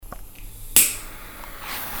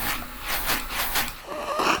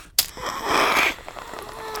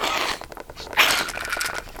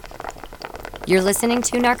You're listening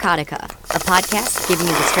to Narcotica, a podcast giving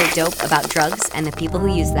you the straight dope about drugs and the people who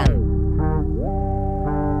use them.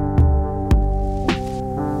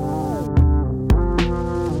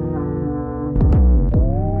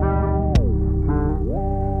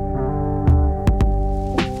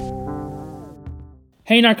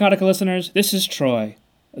 Hey Narcotica listeners, this is Troy.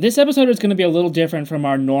 This episode is going to be a little different from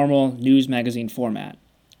our normal news magazine format.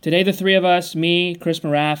 Today the three of us, me, Chris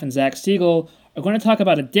Moraff, and Zach Siegel, are going to talk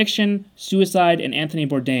about addiction, suicide, and Anthony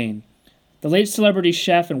Bourdain. The late celebrity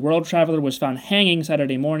chef and world traveler was found hanging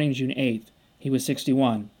Saturday morning, June 8th. He was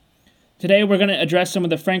 61. Today we're going to address some of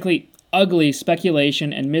the frankly ugly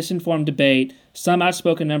speculation and misinformed debate some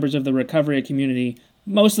outspoken members of the recovery community,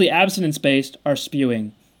 mostly abstinence-based, are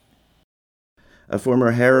spewing. A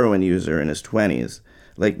former heroin user in his 20s,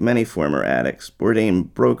 like many former addicts,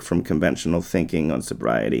 Bourdain broke from conventional thinking on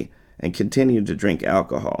sobriety and continued to drink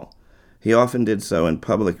alcohol. He often did so in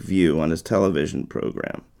public view on his television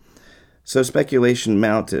program. So speculation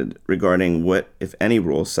mounted regarding what, if any,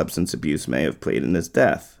 role substance abuse may have played in his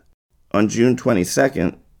death. On June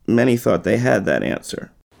 22nd, many thought they had that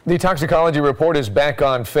answer. The Toxicology Report is back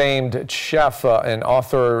on famed chef and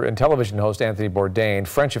author and television host Anthony Bourdain.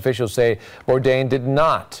 French officials say Bourdain did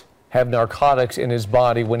not have narcotics in his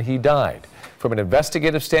body when he died. From an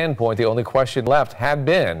investigative standpoint, the only question left had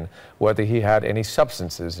been whether he had any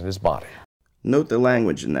substances in his body. Note the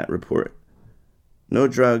language in that report. No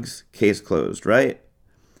drugs, case closed, right?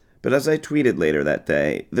 But as I tweeted later that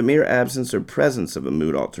day, the mere absence or presence of a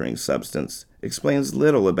mood-altering substance explains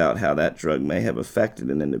little about how that drug may have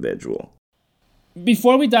affected an individual.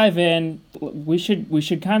 Before we dive in, we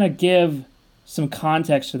should kind of give some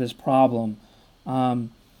context to this problem.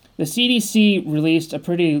 The CDC released a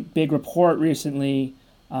pretty big report recently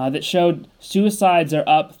that showed suicides are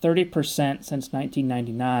up 30% since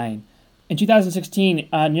 1999. In 2016,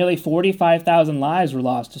 nearly 45,000 lives were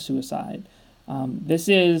lost to suicide. This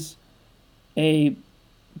is a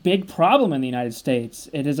big problem in the United States.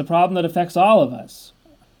 It is a problem that affects all of us.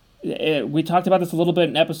 We talked about this a little bit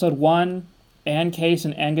in episode 1. Ann Case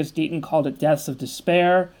and Angus Deaton called it deaths of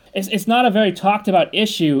despair. It's not a very talked about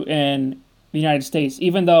issue in the United States,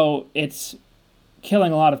 even though it's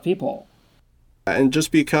killing a lot of people. And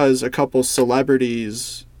just because a couple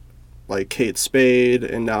celebrities like Kate Spade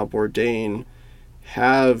and now Bourdain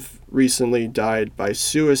have recently died by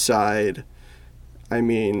suicide, I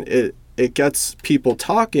mean, it gets people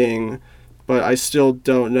talking, but I still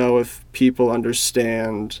don't know if people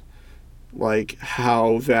understand like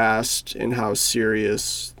how vast and how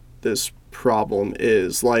serious this problem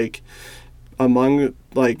is. Like among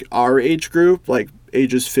like our age group, like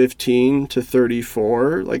ages 15 to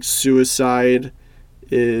 34, like suicide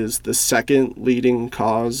is the second leading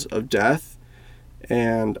cause of death,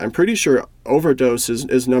 and I'm pretty sure overdose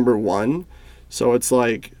is number one. So it's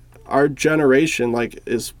like our generation like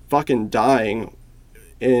is fucking dying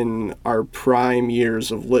in our prime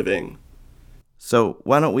years of living. So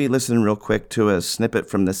why don't we listen real quick to a snippet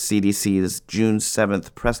from the CDC's June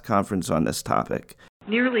 7th press conference on this topic.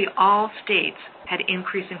 Nearly all states had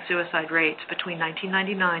increasing suicide rates between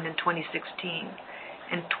 1999 and 2016,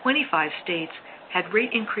 and 25 states had rate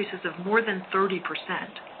increases of more than 30%.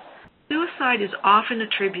 Suicide is often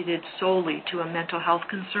attributed solely to a mental health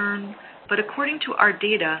concern, but according to our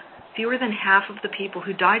data, fewer than half of the people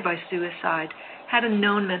who died by suicide had a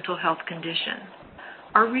known mental health condition.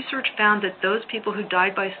 Our research found that those people who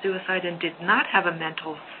died by suicide and did not have a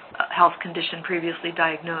mental health condition previously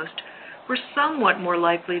diagnosed were somewhat more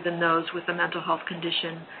likely than those with a mental health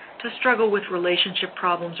condition to struggle with relationship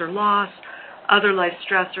problems or loss, other life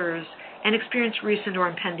stressors, and experience recent or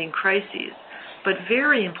impending crises. But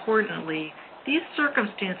very importantly, these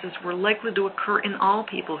circumstances were likely to occur in all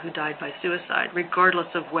people who died by suicide,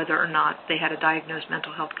 regardless of whether or not they had a diagnosed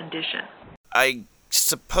mental health condition. I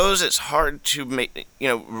suppose it's hard to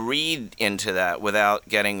read into that without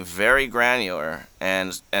getting very granular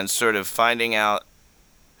and sort of finding out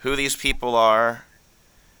who these people are,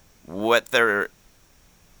 what's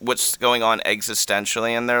going on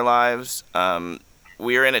existentially in their lives.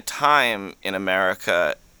 We are in a time in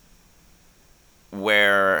America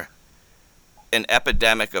where an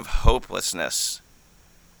epidemic of hopelessness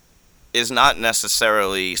is not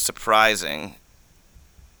necessarily surprising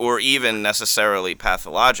or even necessarily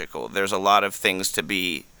pathological. There's a lot of things to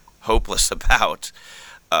be hopeless about.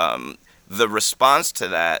 The response to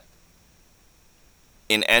that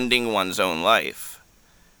in ending one's own life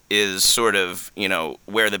is sort of,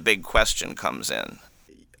 where the big question comes in.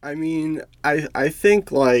 I mean, I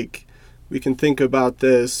think like we can think about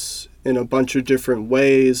this in a bunch of different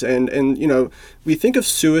ways, and we think of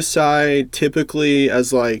suicide typically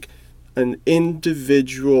as like an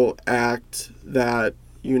individual act that,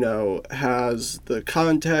 has the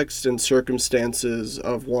context and circumstances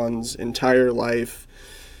of one's entire life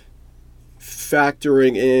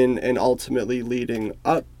factoring in and ultimately leading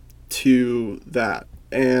up to that.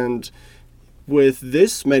 And with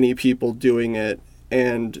this many people doing it,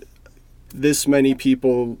 and this many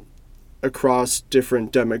people across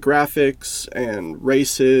different demographics and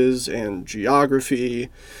races and geography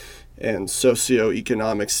and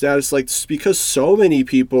socioeconomic status, like, because so many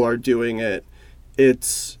people are doing it,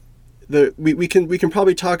 we can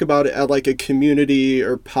probably talk about it at like a community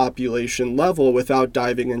or population level without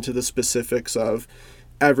diving into the specifics of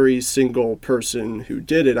every single person who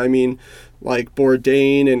did it. I mean, like,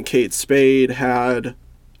 Bourdain and Kate Spade had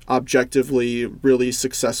objectively really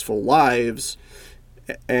successful lives,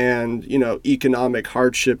 and, economic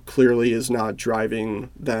hardship clearly is not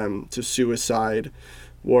driving them to suicide.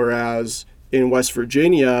 Whereas in West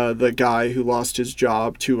Virginia, the guy who lost his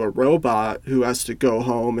job to a robot, who has to go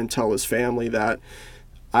home and tell his family that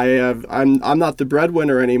I'm not the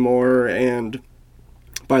breadwinner anymore, and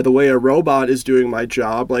by the way, a robot is doing my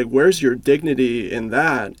job. Like, where's your dignity in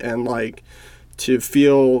that? And, like, to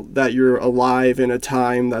feel that you're alive in a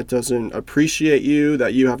time that doesn't appreciate you,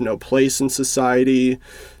 that you have no place in society,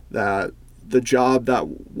 that the job that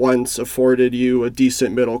once afforded you a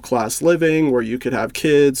decent middle-class living where you could have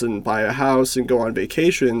kids and buy a house and go on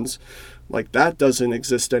vacations, like, that doesn't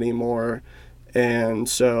exist anymore. And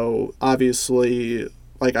so obviously,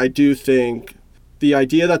 like, I do think the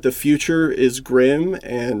idea that the future is grim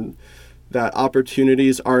and that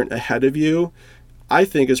opportunities aren't ahead of you, I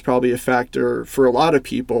think is probably a factor for a lot of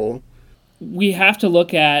people. We have to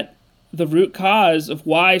look at the root cause of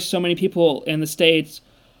why so many people in the States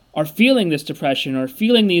are feeling this depression or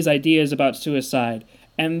feeling these ideas about suicide.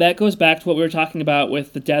 And that goes back to what we were talking about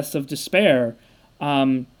with the deaths of despair.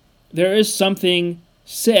 There is something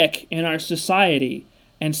sick in our society,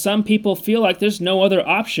 and some people feel like there's no other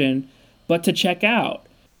option but to check out.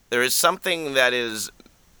 There is something that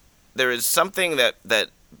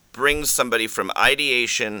brings somebody from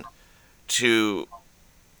ideation to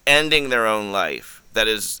ending their own life. That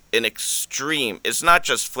is an extreme. It's not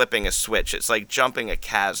just flipping a switch. It's like jumping a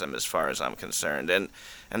chasm, as far as I'm concerned, and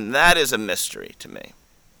that is a mystery to me.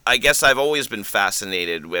 I guess I've always been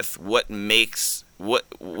fascinated with what is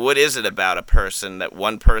it about a person that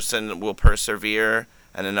one person will persevere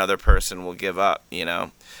and another person will give up,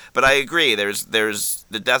 But I agree. There's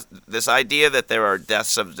the death. This idea that there are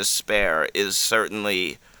deaths of despair is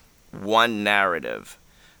certainly one narrative,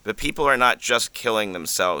 but people are not just killing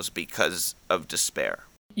themselves because of despair.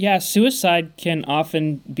 Yeah, suicide can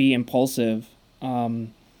often be impulsive,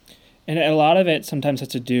 and a lot of it sometimes has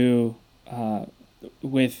to do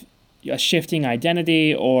with a shifting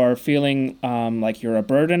identity, or feeling like you're a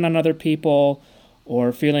burden on other people,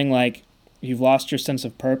 or feeling like you've lost your sense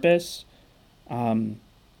of purpose.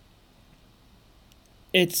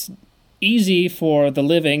 It's easy for the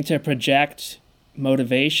living to project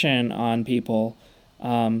motivation on people,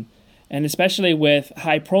 and especially with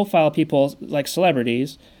high-profile people like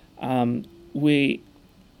celebrities, we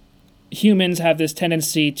humans have this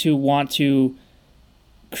tendency to want to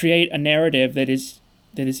create a narrative that is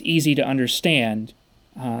easy to understand,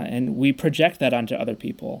 and we project that onto other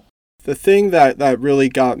people. The thing that really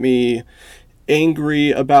got me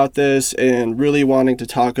angry about this and really wanting to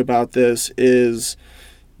talk about this is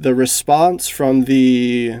the response from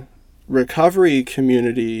the recovery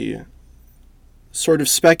community, sort of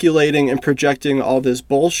speculating and projecting all this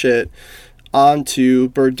bullshit onto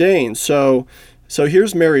Bourdain. So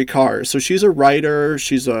here's Mary Karr. So she's a writer,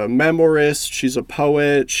 she's a memoirist, she's a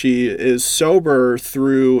poet, she is sober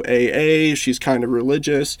through AA, she's kind of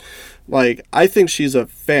religious. Like, I think she's a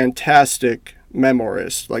fantastic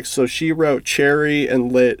memoirist. Like, so she wrote Cherry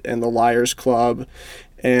and Lit and The Liars Club,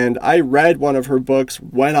 and I read one of her books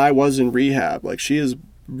when I was in rehab. Like, she is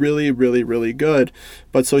really, really, really good.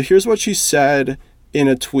 But so here's what she said in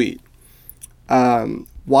a tweet.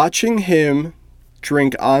 Watching him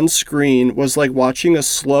drink on screen was like watching a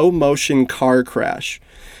slow motion car crash.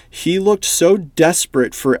 He looked so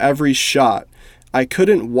desperate for every shot. I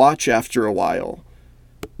couldn't watch after a while.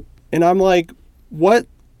 And I'm like, what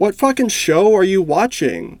fucking show are you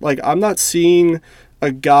watching? Like, I'm not seeing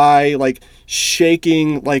a guy like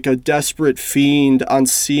shaking like a desperate fiend on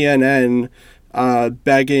CNN,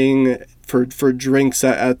 begging for drinks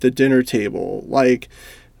at the dinner table. Like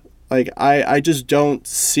I just don't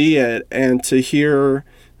see it. And to hear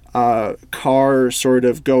Karr sort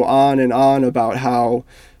of go on and on about how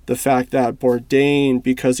the fact that Bourdain,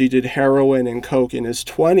 because he did heroin and coke in his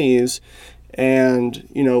 20s, and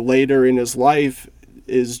later in his life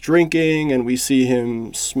is drinking, and we see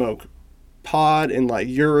him smoke pot in like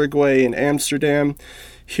Uruguay and Amsterdam.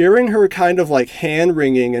 Hearing her kind of like hand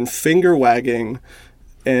wringing and finger wagging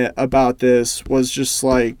about this was just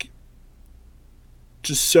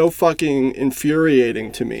so fucking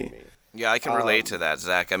infuriating to me. Yeah, I can relate to that,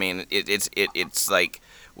 Zach. I mean, it's like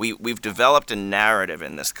we've developed a narrative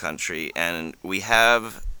in this country, and we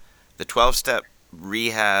have the 12-step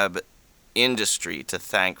rehab industry to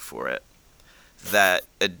thank for it, that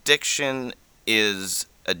addiction is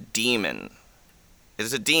a demon. It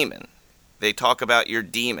is a demon. They talk about your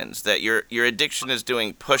demons, that your addiction is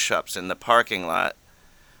doing push-ups in the parking lot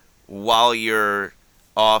while you're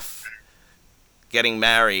off getting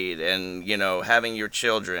married and, having your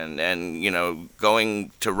children and,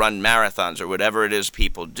 going to run marathons or whatever it is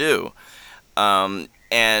people do.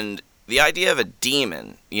 And the idea of a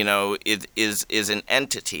demon, is an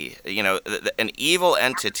entity, an evil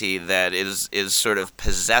entity that is sort of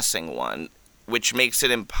possessing one, which makes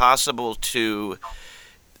it impossible to,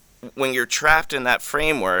 when you're trapped in that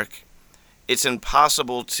framework, it's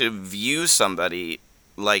impossible to view somebody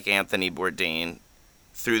like Anthony Bourdain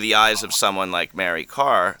through the eyes of someone like Mary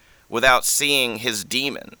Karr without seeing his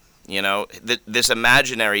demon, this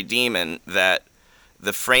imaginary demon that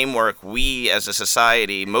the framework we as a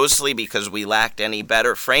society, mostly because we lacked any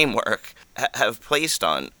better framework, have placed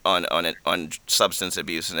on substance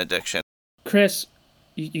abuse and addiction. Chris,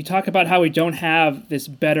 you talk about how we don't have this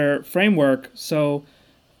better framework. So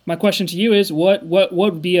my question to you is, what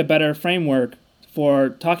would be a better framework for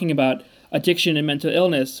talking about addiction and mental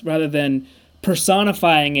illness rather than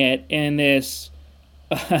personifying it in this,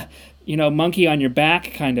 monkey on your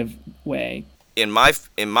back kind of way? In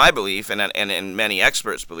my belief, and in many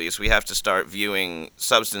experts' beliefs, we have to start viewing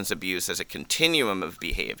substance abuse as a continuum of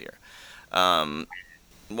behavior. One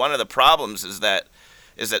of the problems is that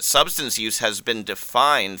substance use has been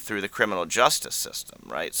defined through the criminal justice system,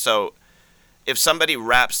 right? So if somebody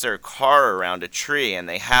wraps their car around a tree and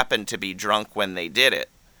they happen to be drunk when they did it,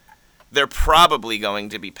 they're probably going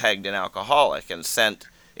to be pegged an alcoholic and sent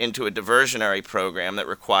into a diversionary program that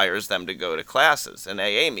requires them to go to classes and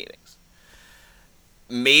AA meetings.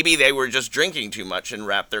 Maybe they were just drinking too much and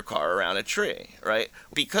wrapped their car around a tree, right?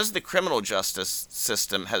 Because the criminal justice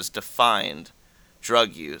system has defined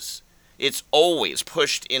drug use, it's always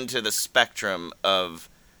pushed into the spectrum of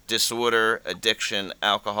disorder, addiction,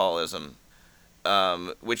 alcoholism,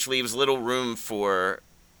 which leaves little room for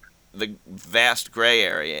the vast gray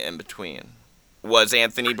area in between. Was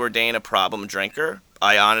Anthony Bourdain a problem drinker?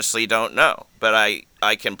 I honestly don't know, but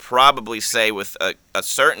I can probably say with a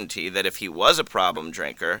certainty that if he was a problem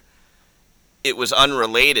drinker, it was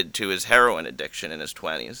unrelated to his heroin addiction in his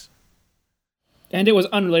 20s. And it was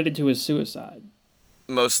unrelated to his suicide.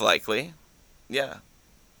 Most likely, yeah.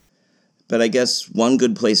 But I guess one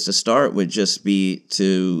good place to start would just be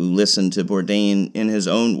to listen to Bourdain in his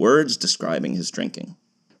own words describing his drinking,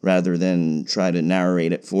 rather than try to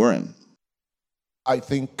narrate it for him. I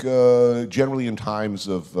think generally in times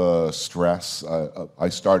of stress, I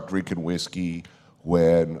start drinking whiskey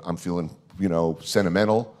when I'm feeling,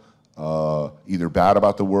 sentimental, either bad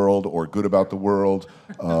about the world or good about the world.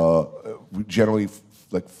 Generally,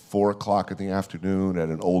 like 4 o'clock in the afternoon at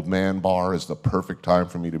an old man bar is the perfect time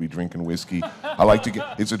for me to be drinking whiskey. I like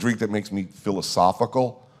to it's a drink that makes me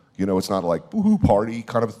philosophical. It's not like boo-hoo party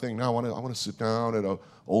kind of a thing. No, I want to sit down at a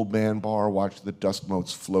old man bar, watch the dust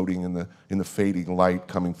motes floating in the fading light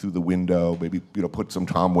coming through the window. Maybe put some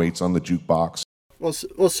Tom Waits on the jukebox.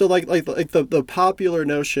 So like the popular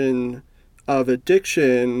notion of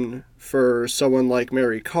addiction for someone like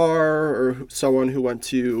Mary Karr or someone who went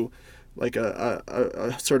to like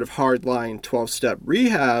a sort of hardline 12-step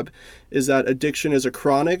rehab is that addiction is a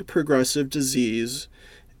chronic progressive disease.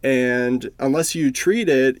 And unless you treat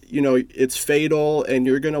it, it's fatal and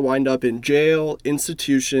you're going to wind up in jail,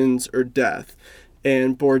 institutions, or death.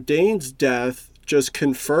 And Bourdain's death just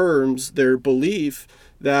confirms their belief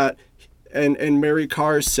that, and Mary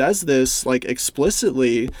Karr says this like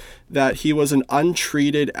explicitly, that he was an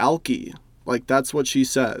untreated alkie. Like that's what she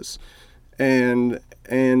says. And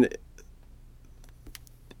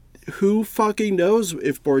who fucking knows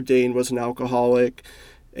if Bourdain was an alcoholic?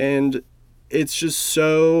 And it's just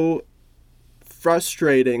so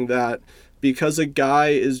frustrating that because a guy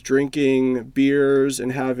is drinking beers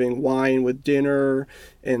and having wine with dinner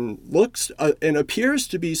and looks and appears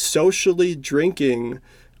to be socially drinking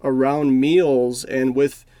around meals and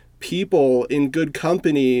with people in good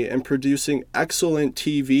company and producing excellent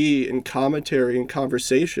TV and commentary and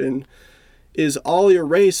conversation, is all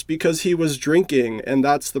erased because he was drinking, and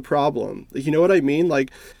that's the problem. You know what I mean?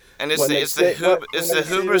 Like, And it's the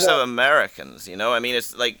hubris of Americans, you know. I mean,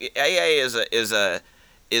 it's like AA is a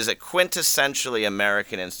quintessentially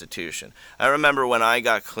American institution. I remember when I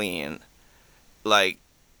got clean, like,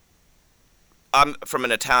 I'm from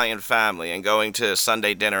an Italian family, and going to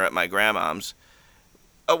Sunday dinner at my grandmom's,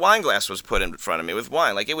 a wine glass was put in front of me with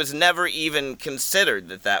wine. Like, it was never even considered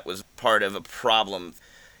that was part of a problem.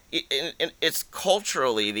 It's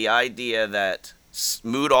culturally the idea that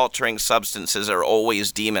mood-altering substances are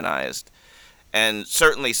always demonized, and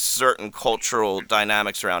certainly certain cultural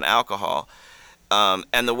dynamics around alcohol.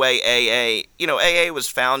 And the way AA was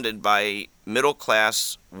founded by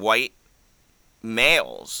middle-class white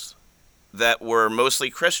males that were mostly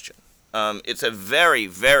Christian. It's a very,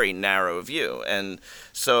 very narrow view. And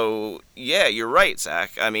so, yeah, you're right,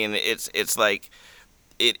 Zach. I mean, it's like,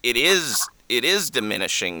 it is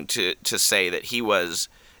diminishing to say that he was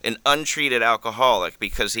an untreated alcoholic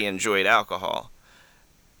because he enjoyed alcohol,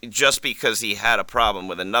 just because he had a problem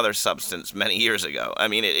with another substance many years ago. I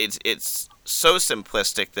mean, it's so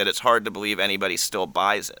simplistic that it's hard to believe anybody still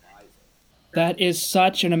buys it. That is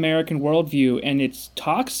such an American worldview, and it's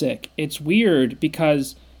toxic. It's weird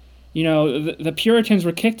because, you know, the Puritans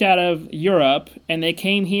were kicked out of Europe, and they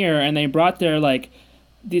came here, and they brought their, like,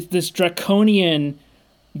 this draconian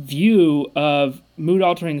view of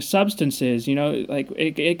mood-altering substances. You know, like,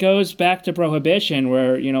 it goes back to Prohibition,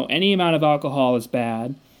 where, you know, any amount of alcohol is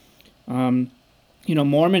bad. You know,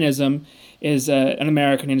 Mormonism is an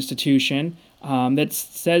American institution that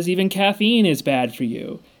says even caffeine is bad for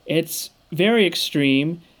you. It's very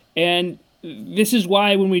extreme, and this is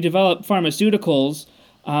why when we develop pharmaceuticals,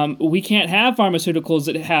 we can't have pharmaceuticals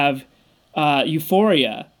that have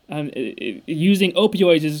euphoria. Using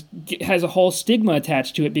opioids has a whole stigma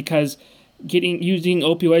attached to it because using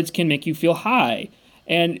opioids can make you feel high,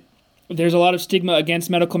 and there's a lot of stigma against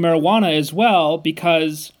medical marijuana as well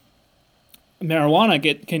because marijuana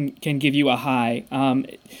can give you a high.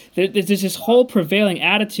 There's this whole prevailing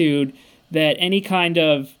attitude that any kind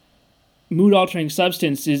of mood-altering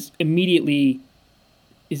substance is immediately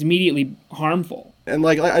harmful. And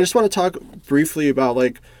like, I just want to talk briefly about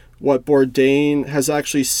like what Bourdain has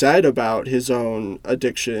actually said about his own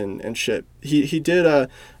addiction and shit. He did a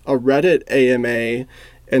Reddit AMA,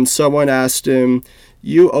 and someone asked him,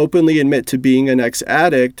 "You openly admit to being an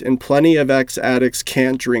ex-addict, and plenty of ex-addicts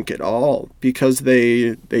can't drink at all because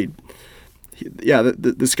this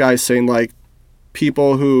guy's saying like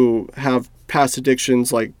people who have past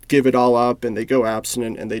addictions like give it all up and they go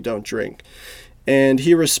abstinent and they don't drink." And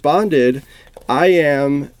he responded, "I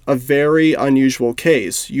am a very unusual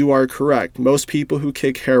case. You are correct. Most people who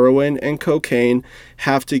kick heroin and cocaine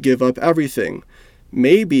have to give up everything.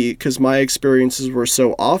 Maybe because my experiences were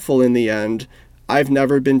so awful in the end, I've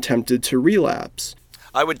never been tempted to relapse."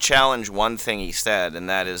 I would challenge one thing he said, and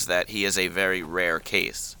that is that he is a very rare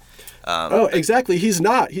case. Exactly. He's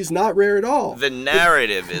not rare at all. The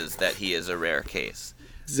narrative is that he is a rare case.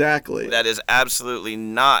 Exactly. That is absolutely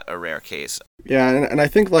not a rare case. Yeah, and I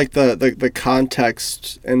think like the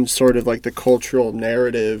context and sort of like the cultural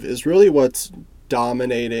narrative is really what's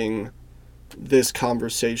dominating this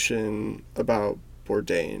conversation about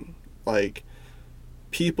Bourdain. Like,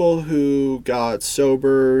 people who got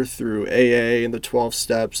sober through AA and the 12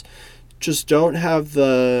 steps just don't have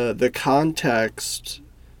the context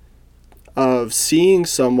of seeing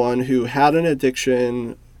someone who had an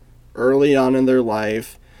addiction early on in their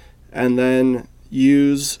life and then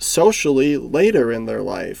use socially later in their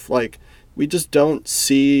life. Like, we just don't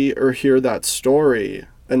see or hear that story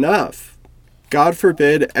enough. God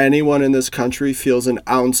forbid anyone in this country feels an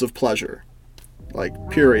ounce of pleasure. Like,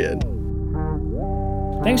 period.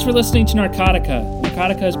 Thanks for listening to Narcotica.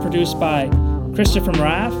 Narcotica is produced by Christopher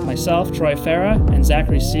Maraff, myself, Troy Farah, and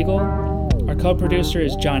Zachary Siegel. Our co-producer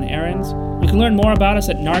is John Ahrens. You can learn more about us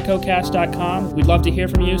at narcocast.com. We'd love to hear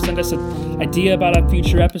from you. Send us an idea about a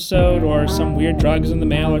future episode or some weird drugs in the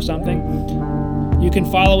mail or something. You can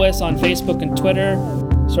follow us on Facebook and Twitter.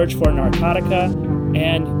 Search for Narcotica.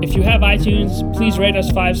 And if you have iTunes, please rate us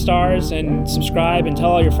 5 stars and subscribe and tell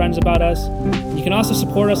all your friends about us. You can also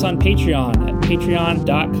support us on Patreon at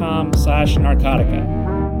patreon.com/narcotica.